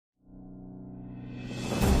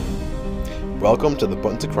Welcome to the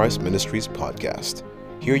Button to Christ Ministries podcast.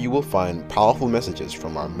 Here you will find powerful messages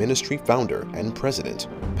from our ministry founder and president,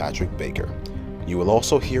 Patrick Baker. You will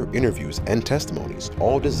also hear interviews and testimonies,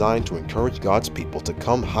 all designed to encourage God's people to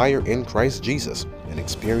come higher in Christ Jesus and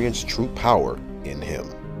experience true power in Him.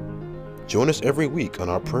 Join us every week on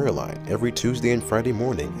our prayer line every Tuesday and Friday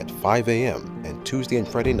morning at 5 a.m. and Tuesday and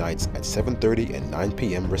Friday nights at 7:30 and 9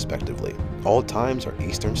 p.m. respectively. All times are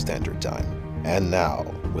Eastern Standard Time. And now,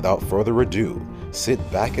 without further ado, sit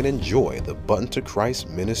back and enjoy the Button to Christ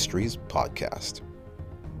Ministries podcast.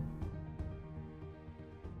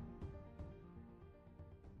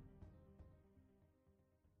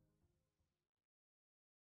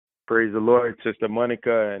 Praise the Lord, Sister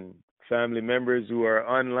Monica and family members who are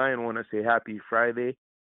online. I want to say happy Friday.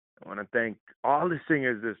 I want to thank all the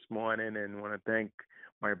singers this morning and want to thank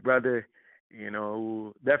my brother,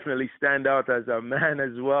 who definitely stand out as a man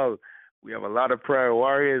as well. We have a lot of prayer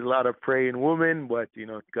warriors, a lot of praying women, but,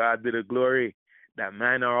 God be the glory. That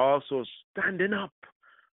men are also standing up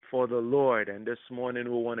for the Lord. And this morning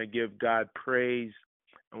we want to give God praise.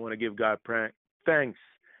 I want to give God thanks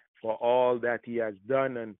for all that He has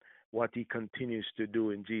done and what He continues to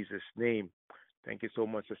do in Jesus' name. Thank you so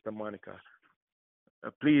much, Sister Monica.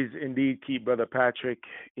 Please indeed keep Brother Patrick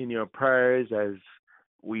in your prayers as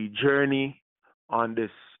we journey on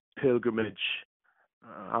this pilgrimage.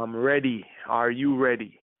 I'm ready. Are you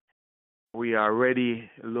ready? We are ready,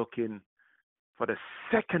 looking for the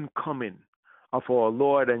second coming of our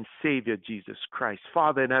Lord and Savior Jesus Christ.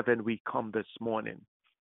 Father in heaven, we come this morning.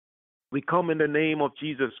 We come in the name of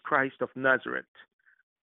Jesus Christ of Nazareth,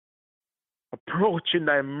 approaching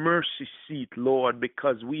thy mercy seat, Lord,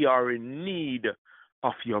 because we are in need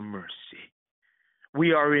of your mercy.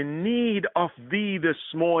 We are in need of thee this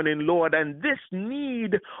morning, Lord, and this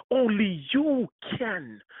need only you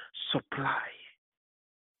can supply.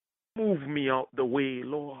 Move me out the way,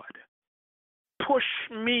 Lord. Push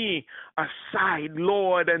me aside,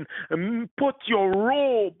 Lord, and put your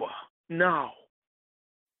robe now.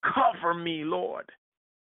 Cover me, Lord.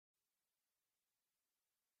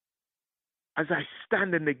 As I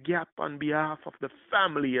stand in the gap on behalf of the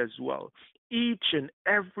family as well, each and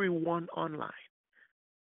every one online,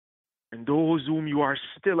 and those whom you are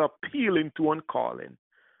still appealing to and calling,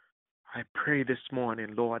 I pray this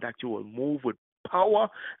morning, Lord, that you will move with power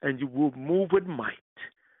and you will move with might,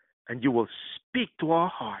 and you will speak to our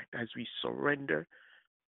heart as we surrender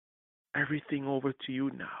everything over to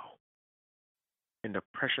you now. In the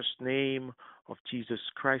precious name of Jesus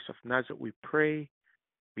Christ of Nazareth, we pray.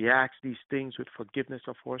 We ask these things with forgiveness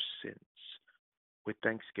of our sins, with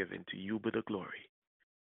thanksgiving. To you be the glory.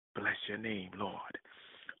 Bless your name, Lord.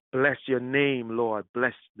 Bless your name, Lord.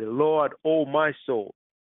 Bless the Lord, O my soul,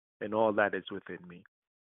 and all that is within me.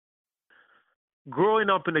 Growing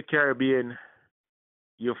up in the Caribbean,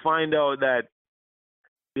 you find out that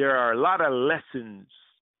there are a lot of lessons.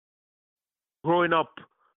 Growing up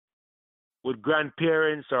with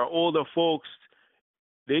grandparents or older folks,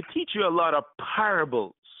 they teach you a lot of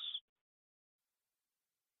parables.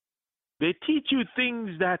 They teach you things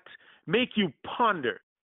that make you ponder.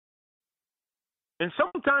 And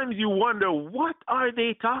sometimes you wonder, what are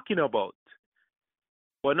they talking about?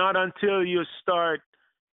 But not until you start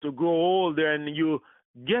to grow older and you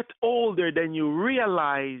get older, then you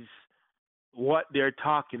realize what they're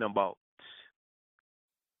talking about.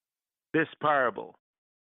 This parable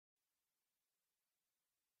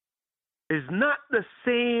is not the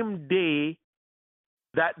same day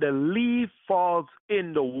that the leaf falls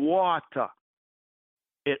in the water,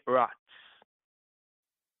 it rots.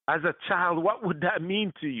 As a child, what would that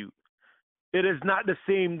mean to you? It is not the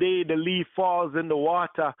same day the leaf falls in the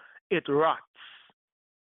water, it rots.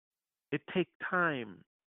 It takes time,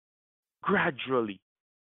 gradually.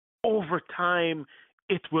 Over time,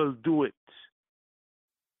 it will do it.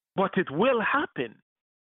 But it will happen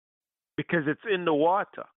because it's in the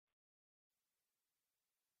water.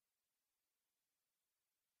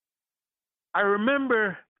 I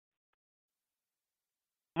remember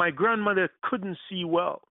my grandmother couldn't see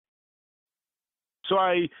well. So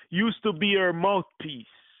I used to be her mouthpiece.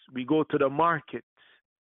 We go to the market.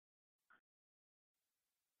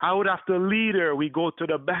 I would have to lead her. We go to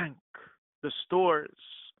the bank, the stores.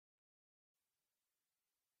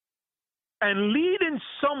 And leading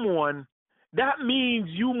someone, that means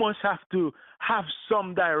you must have to have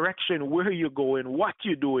some direction where you're going, what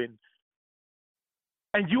you're doing.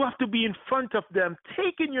 And you have to be in front of them,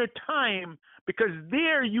 taking your time, because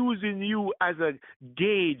they're using you as a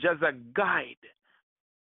gauge, as a guide.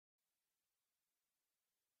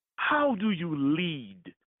 How do you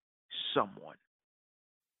lead someone?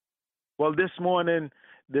 Well, this morning,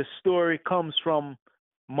 The story comes from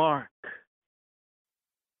Mark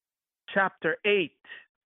chapter 8,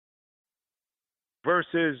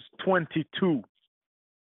 verses 22.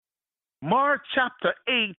 Mark chapter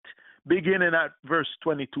 8, beginning at verse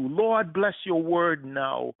 22. Lord, bless your word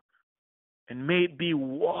now, and may it be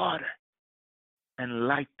water and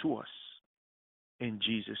light to us. In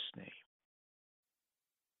Jesus' name.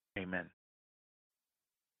 Amen.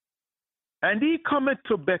 And he cometh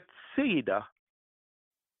to Bethsaida,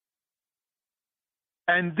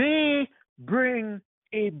 and they bring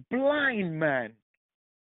a blind man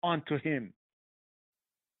unto him.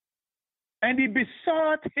 And he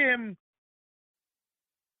besought him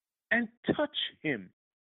and touched him.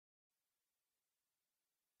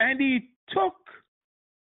 And he took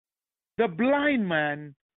the blind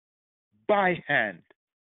man by hand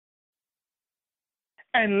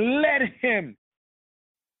and led him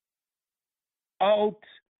out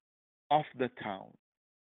of the town.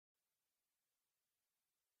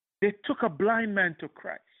 They took a blind man to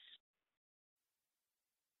Christ.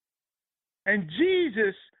 And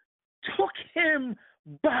Jesus took him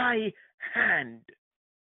by hand.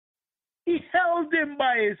 He held him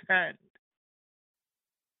by his hand.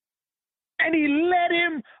 And he led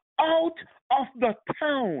him out of the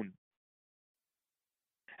town.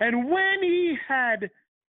 And when he had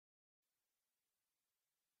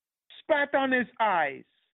spat on his eyes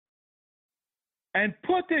and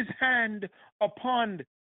put his hand upon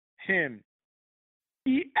him,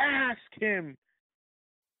 he asked him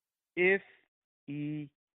if he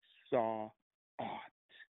saw aught.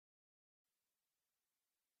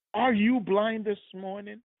 Are you blind this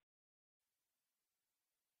morning?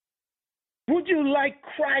 Would you like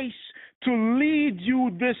Christ to lead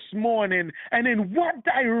you this morning? And in what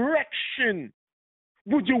direction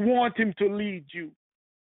would you want him to lead you?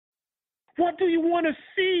 What do you want to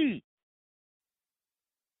see?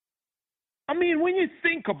 I mean, when you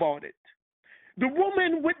think about it, the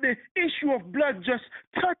woman with the issue of blood just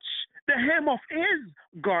touched the hem of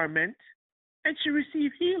his garment and she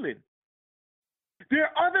received healing. There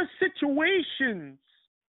are other situations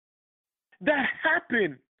that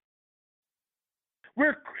happen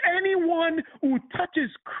where anyone who touches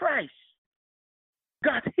Christ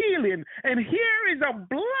got healing. And here is a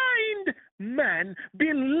blind man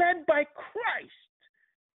being led by Christ.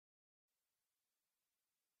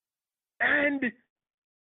 And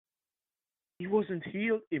he wasn't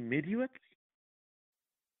healed immediately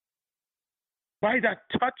by that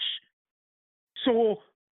touch so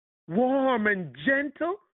warm and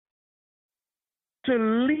gentle to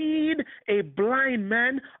lead a blind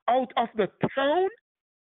man out of the town.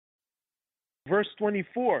 Verse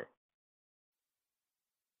 24.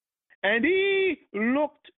 And he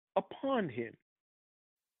looked upon him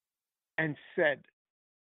and said,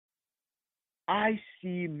 I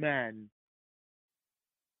see man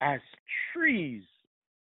as trees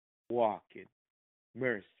walking.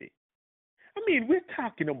 Mercy. I mean, we're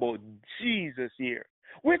talking about Jesus here.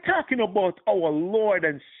 We're talking about our Lord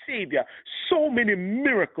and Savior. So many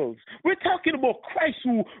miracles. We're talking about Christ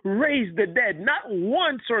who raised the dead, not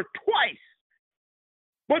once or twice.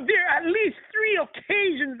 But there are at least 3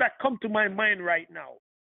 occasions that come to my mind right now.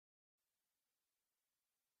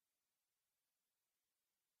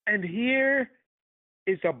 And here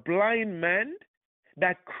is a blind man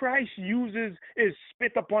that Christ uses his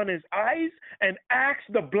spit upon his eyes and asks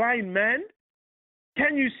the blind man,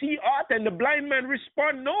 can you see aught? And the blind man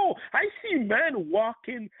responds, no, I see men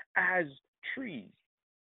walking as trees.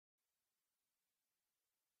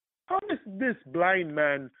 How does this blind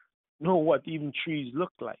man know what even trees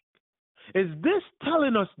look like? Is this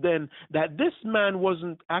telling us then that this man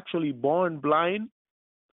wasn't actually born blind,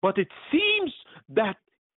 but it seems that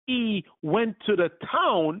he went to the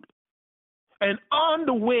town, and on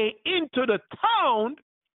the way into the town,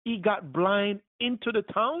 he got blind into the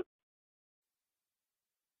town?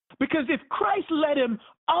 Because if Christ led him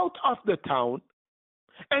out of the town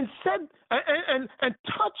and said and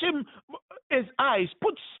touched him his eyes,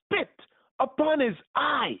 put spit upon his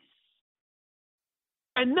eyes,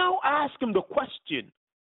 and now ask him the question,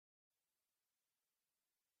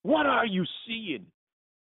 what are you seeing?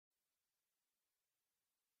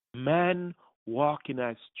 Man walking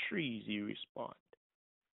as trees, he responded.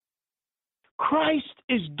 Christ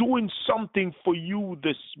is doing something for you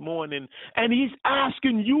this morning, and he's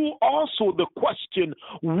asking you also the question,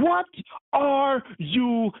 what are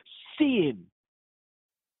you seeing?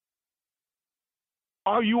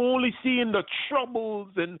 Are you only seeing the troubles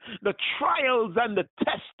and the trials and the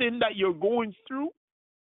testing that you're going through?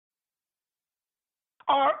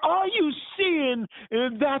 Or are you seeing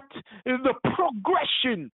that the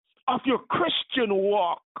progression of your Christian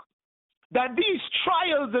walk. That these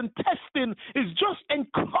trials and testing is just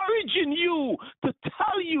encouraging you to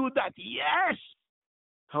tell you that, yes,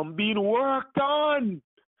 I'm being worked on.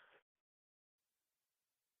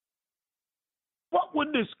 What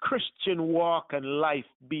would this Christian walk and life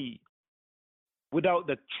be without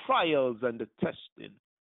the trials and the testing?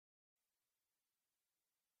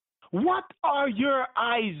 What are your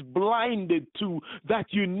eyes blinded to that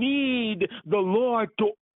you need the Lord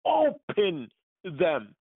to open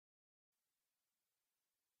them?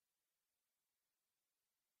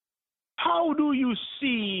 How do you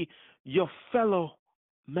see your fellow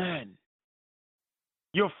man,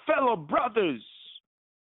 your fellow brothers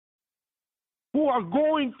who are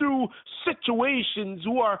going through situations,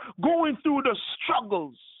 who are going through the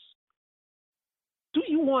struggles? Do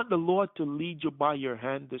you want the Lord to lead you by your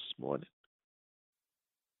hand this morning?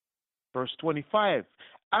 Verse 25,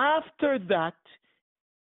 after that,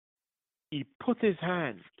 he put his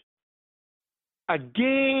hand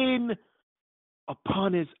again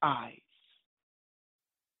upon his eyes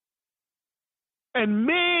and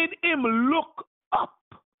made him look up,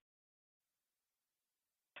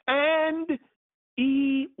 and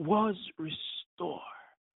he was restored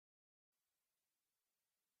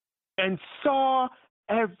and saw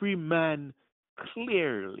every man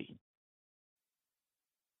clearly.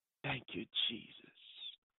 Thank you, Jesus.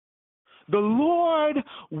 The Lord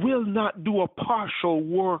will not do a partial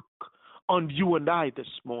work on you and I this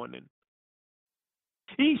morning.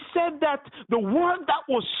 He said that the work that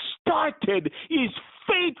was started is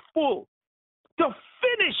faithful to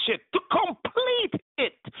finish it, to complete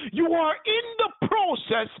it. You are in the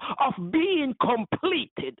process of being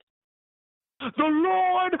completed. The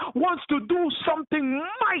Lord wants to do something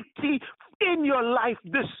mighty in your life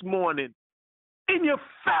this morning, in your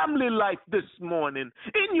family life this morning,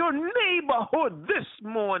 in your neighborhood this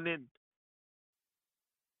morning.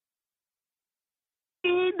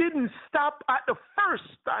 He didn't stop at the first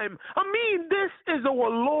time. I mean, this is our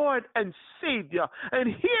Lord and Savior. And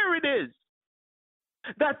here it is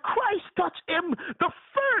that Christ touched him the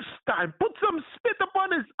first time, put some spit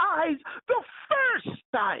upon his eyes the first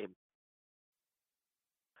time.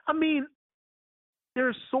 I mean,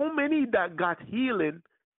 there's so many that got healing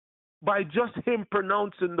by just him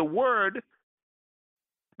pronouncing the word.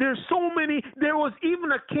 There's so many. There was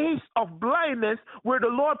even a case of blindness where the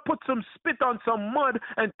Lord put some spit on some mud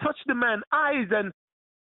and touched the man's eyes, and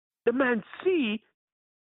the man see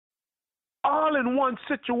all in one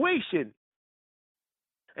situation.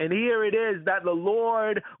 And here it is that the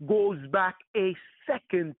Lord goes back a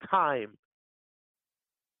second time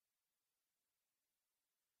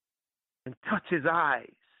and touches eyes.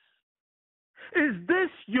 Is this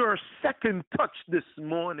your second touch this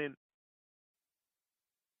morning?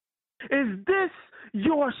 Is this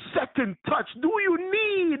your second touch? Do you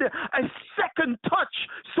need a second touch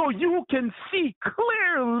so you can see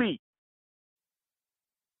clearly?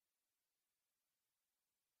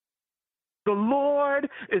 The Lord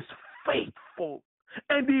is faithful,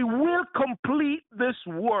 and he will complete this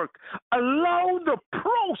work. Allow the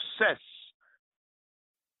process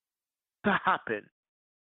to happen.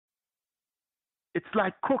 It's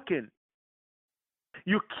like cooking.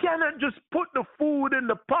 You cannot just put the food in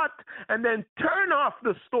the pot and then turn off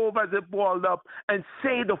the stove as it boiled up and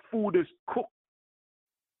say the food is cooked.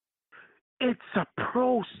 It's a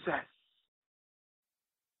process.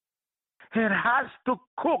 It has to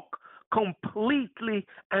cook completely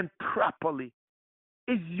and properly.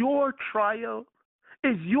 Is your trial,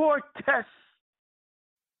 is your test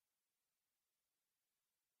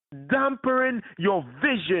dampening your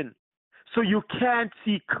vision so you can't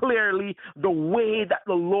see clearly the way that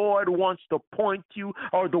the Lord wants to point you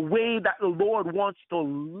or the way that the Lord wants to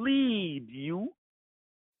lead you?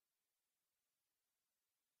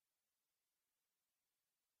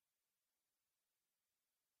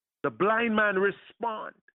 The blind man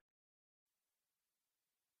responds,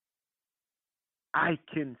 I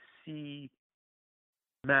can see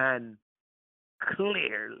man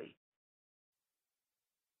clearly.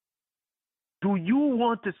 Do you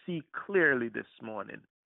want to see clearly this morning?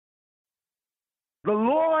 The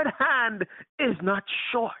Lord's hand is not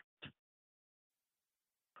short.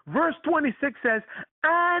 Verse 26 says,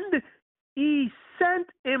 and he sent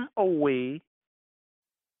him away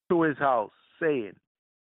to his house, saying,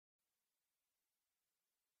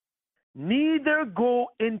 neither go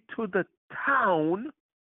into the town,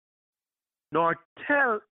 nor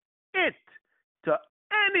tell it to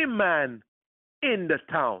any man in the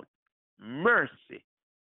town. Mercy.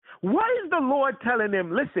 Why is the Lord telling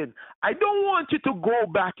him, listen, I don't want you to go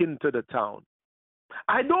back into the town.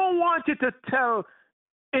 I don't want you to tell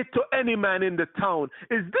it to any man in the town.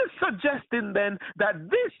 Is this suggesting then that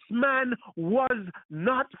this man was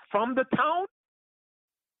not from the town?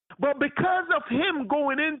 But because of him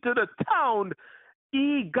going into the town,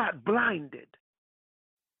 he got blinded.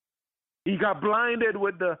 He got blinded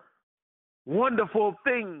with the wonderful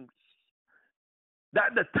things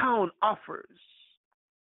that the town offers.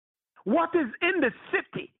 What is in the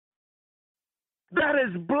city that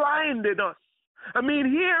has blinded us? I mean,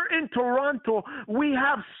 here in Toronto, we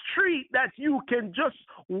have street that you can just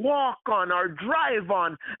walk on or drive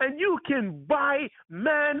on, and you can buy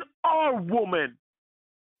man or woman.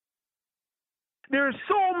 There are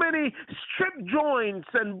so many strip joints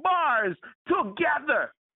and bars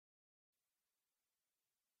together.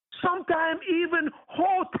 Sometimes even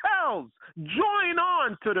hotels join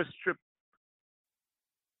on to the strip.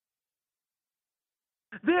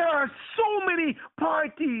 There are so many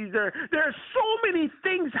parties. There are so many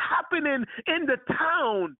things happening in the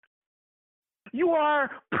town. You are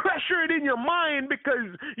pressured in your mind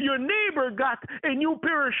because your neighbor got a new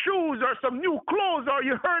pair of shoes or some new clothes, or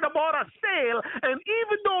you heard about a sale. And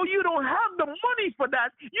even though you don't have the money for that,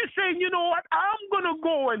 you're saying, you know what, I'm going to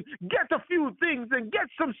go and get a few things and get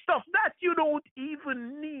some stuff that you don't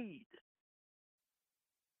even need.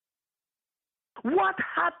 What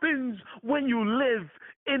happens when you live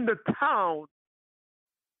in the town?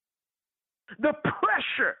 The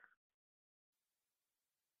pressure.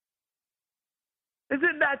 Is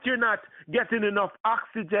it that you're not getting enough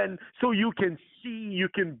oxygen so you can see, you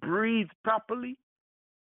can breathe properly?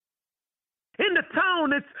 In the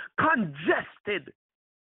town, it's congested,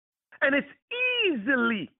 and it's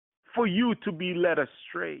easily for you to be led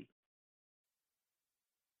astray.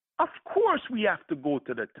 Of course, we have to go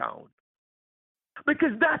to the town,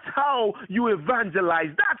 because that's how you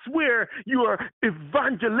evangelize. That's where your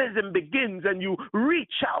evangelism begins and you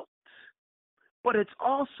reach out. But it's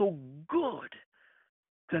also good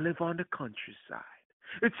to live on the countryside.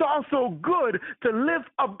 It's also good to live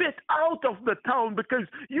a bit out of the town, because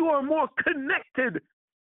you are more connected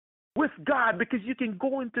with God, because you can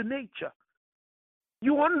go into nature.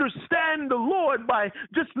 You understand the Lord by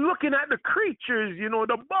just looking at the creatures, you know,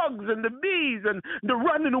 the bugs and the bees and the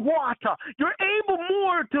running water. You're able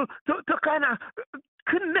more to kind of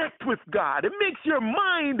connect with God. It makes your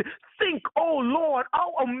mind think, oh Lord,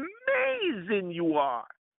 how amazing you are.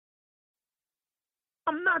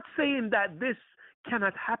 I'm not saying that this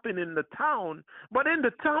cannot happen in the town, but in the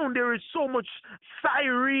town there is so much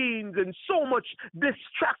sirens and so much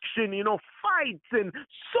distraction, you know, fights and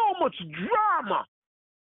so much drama.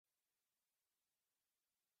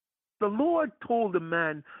 The Lord told the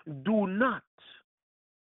man, do not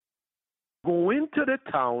go into the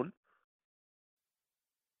town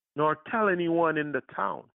nor tell anyone in the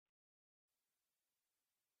town.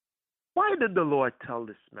 Why did the Lord tell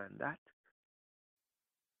this man that?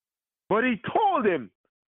 But he told him,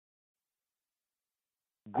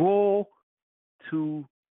 go to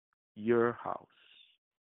your house.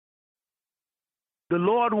 The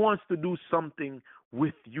Lord wants to do something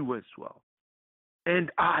with you as well,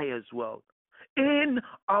 and I as well, in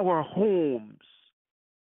our homes.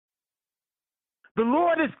 The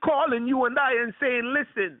Lord is calling you and I and saying,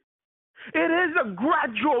 listen, it is a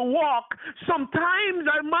gradual walk. Sometimes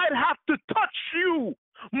I might have to touch you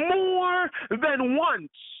more than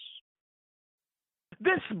once.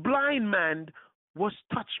 This blind man was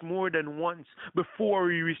touched more than once before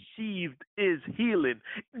he received his healing.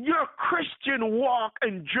 Your Christian walk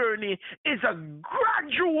and journey is a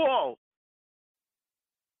gradual,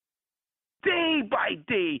 day by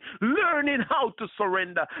day, learning how to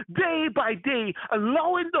surrender, day by day,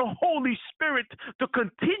 allowing the Holy Spirit to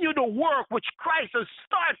continue the work which Christ has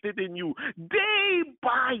started in you, day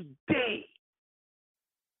by day.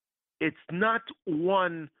 It's not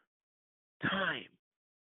one time.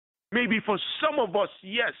 Maybe for some of us,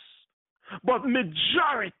 yes, but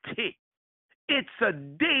majority, it's a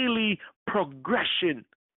daily progression.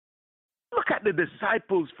 Look at the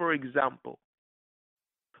disciples, for example.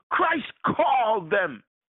 Christ called them,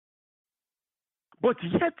 but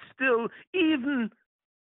yet still, even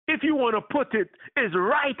if you want to put it, his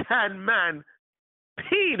right-hand man,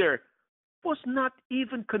 Peter, was not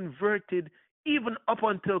even converted even up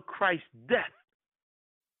until Christ's death.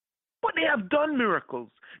 But they have done miracles.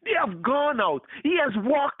 They have gone out. He has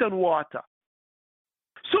walked on water.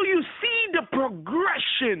 So you see the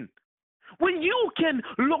progression. When you can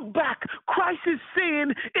look back, Christ is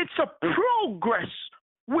saying it's a progress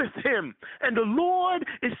with him. And the Lord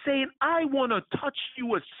is saying, I want to touch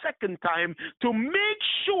you a second time to make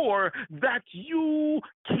sure that you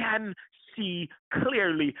can see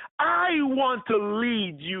clearly. I want to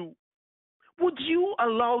lead you. Would you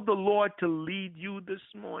allow the Lord to lead you this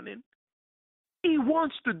morning? He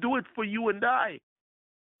wants to do it for you and I.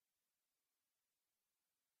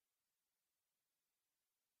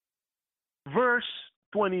 Verse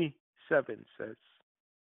 27 says,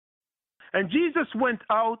 and Jesus went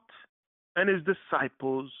out and his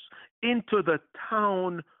disciples into the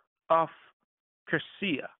town of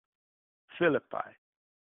Caesarea Philippi.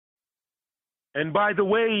 And by the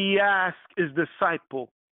way, he asked his disciple,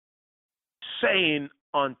 saying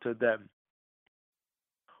unto them,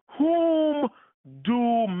 whom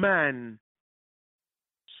do men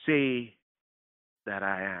say that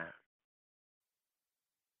I am?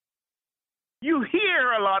 You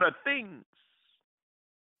hear a lot of things.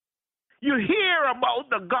 You hear about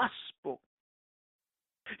the gospel.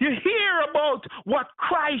 You hear about what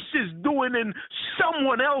Christ is doing in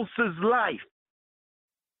someone else's life.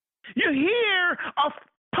 You hear of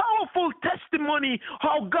powerful testimony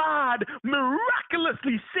how God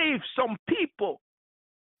miraculously saved some people.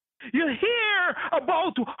 You hear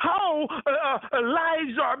about how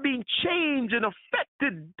lives are being changed and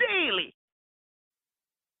affected daily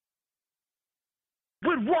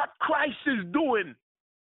with what Christ is doing.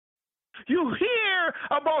 You hear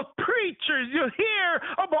about preachers. You hear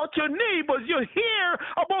about your neighbors. You hear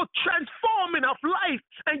about transforming of life.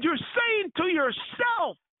 And you're saying to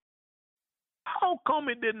yourself, how come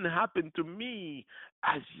it didn't happen to me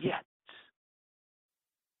as yet?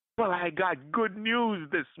 Well, I got good news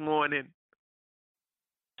this morning.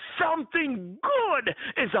 Something good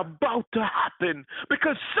is about to happen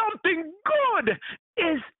because something good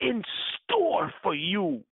is in store for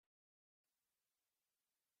you.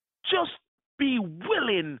 Just be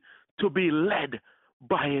willing to be led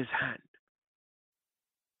by his hand.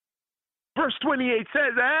 Verse 28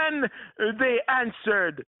 says, and they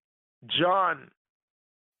answered, John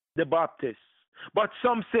the Baptist, but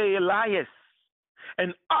some say Elias,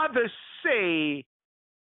 and others say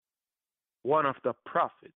one of the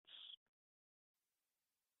prophets.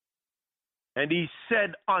 And he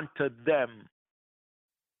said unto them,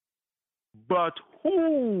 but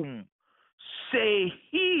whom say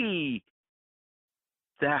he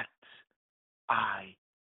that I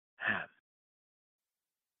am?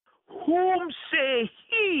 Whom say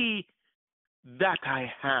he that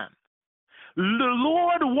I am? The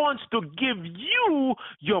Lord wants to give you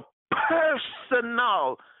your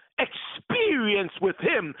personal experience with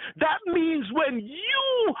him. That means when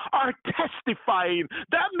you are testifying,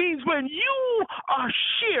 that means when you are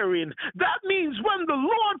sharing, that means when the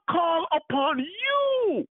Lord calls upon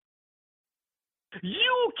you,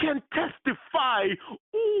 you can testify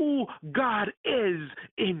who God is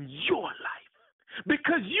in your life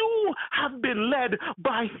because you have been led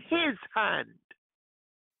by his hand.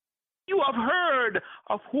 You have heard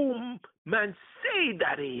of whom men say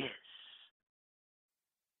that he is.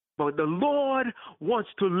 But the Lord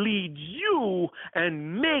wants to lead you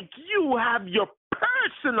and make you have your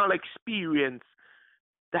personal experience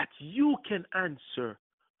that you can answer.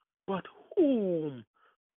 But whom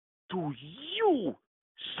do you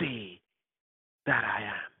say that I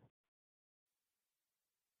am?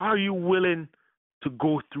 Are you willing to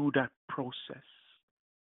go through that process?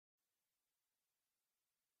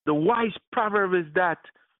 The wise proverb is that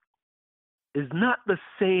it's not the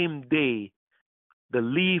same day the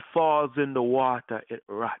leaf falls in the water, it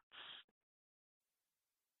rots.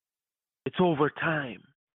 It's over time.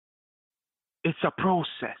 It's a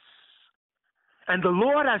process. And the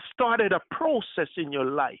Lord has started a process in your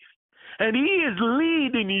life. And he is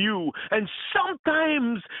leading you. And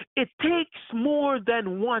sometimes it takes more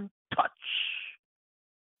than one touch.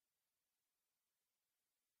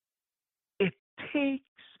 It takes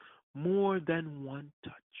more than one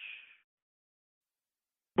touch.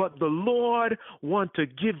 But the Lord wants to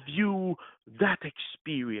give you that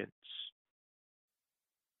experience.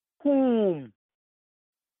 Whom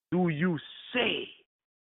do you say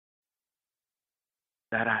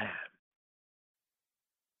that I am?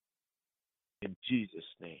 In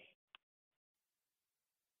Jesus' name.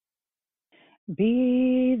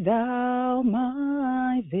 Be thou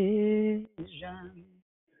my vision,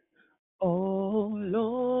 O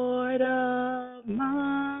Lord of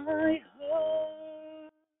my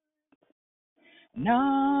heart,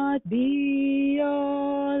 not be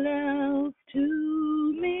all else to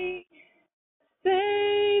me,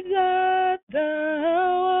 save that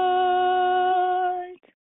thou art,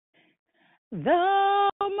 thou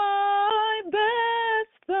my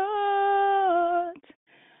best thought,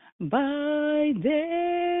 by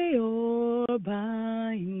day or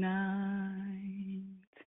by night,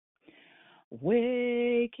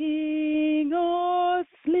 waking or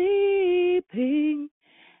sleeping,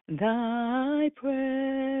 thy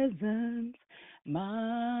presence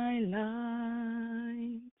my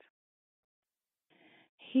light.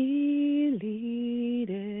 He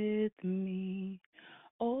leadeth me,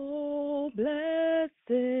 O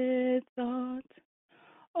blessed thought,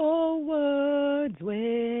 O words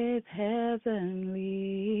with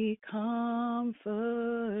heavenly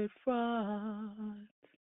comfort fraught.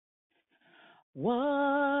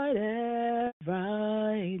 Whatever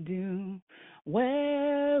I do,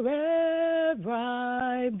 wherever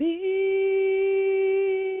I be,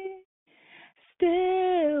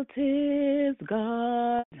 still 'tis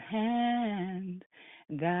God's hand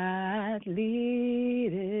that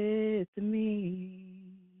leadeth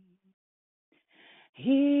me.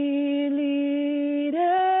 He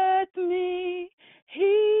leadeth me,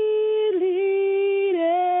 he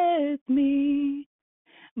leadeth me,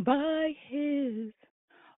 by his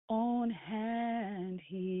own hand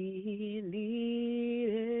he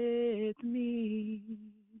leadeth me.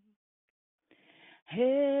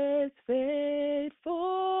 His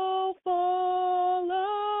faithful follower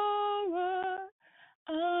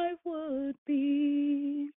I would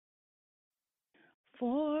be,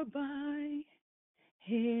 for by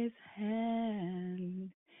his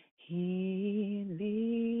hand he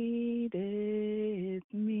leadeth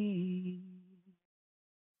me.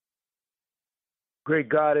 Great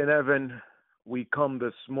God in heaven, we come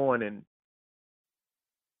this morning,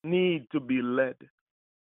 need to be led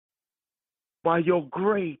by your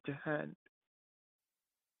great hand.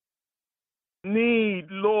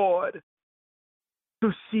 Need, Lord,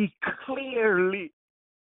 to see clearly.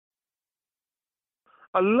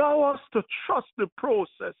 Allow us to trust the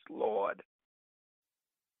process, Lord.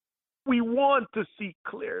 We want to see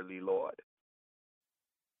clearly, Lord.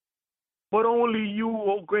 But only you,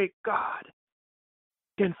 oh great God,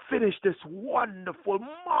 can finish this wonderful,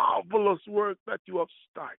 marvelous work that you have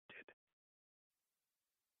started.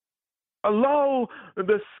 Allow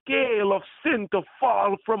the scale of sin to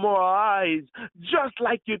fall from our eyes, just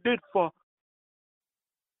like you did for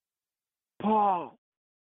Paul,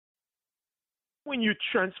 when you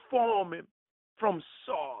transform him from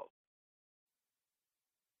Saul.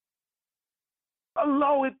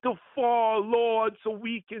 Allow it to fall, Lord, so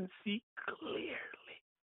we can see clearly.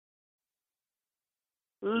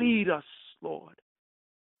 Lead us, Lord.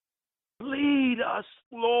 Lead us,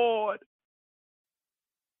 Lord.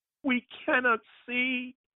 We cannot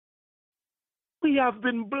see. We have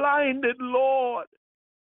been blinded, Lord.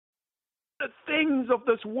 The things of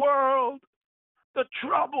this world, the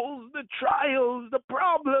troubles, the trials, the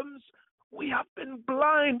problems, we have been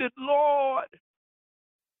blinded, Lord.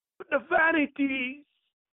 The vanities.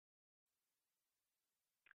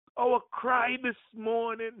 Our cry this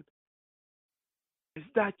morning is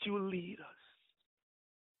that you lead us.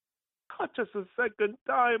 Touch us a second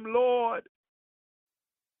time, Lord,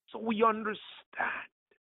 so we understand.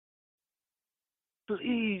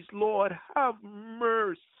 Please, Lord, have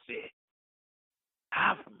mercy.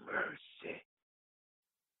 Have mercy.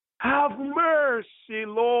 Have mercy,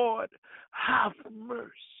 Lord. Have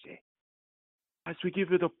mercy. As we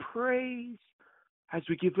give you the praise, as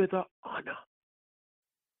we give you the honor,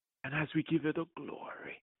 and as we give you the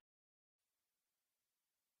glory.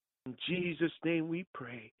 In Jesus' name we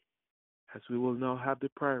pray, as we will now have the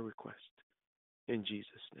prayer request. In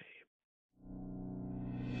Jesus' name.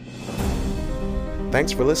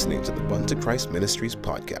 Thanks for listening to the Bunto Christ Ministries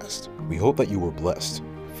podcast. We hope that you were blessed.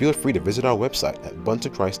 Feel free to visit our website at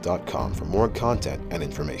buntochrist.com for more content and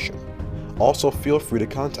information. Also, feel free to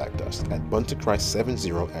contact us at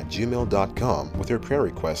buntochrist70@gmail.com with your prayer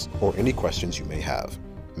requests or any questions you may have.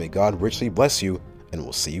 May God richly bless you, and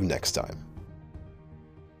we'll see you next time.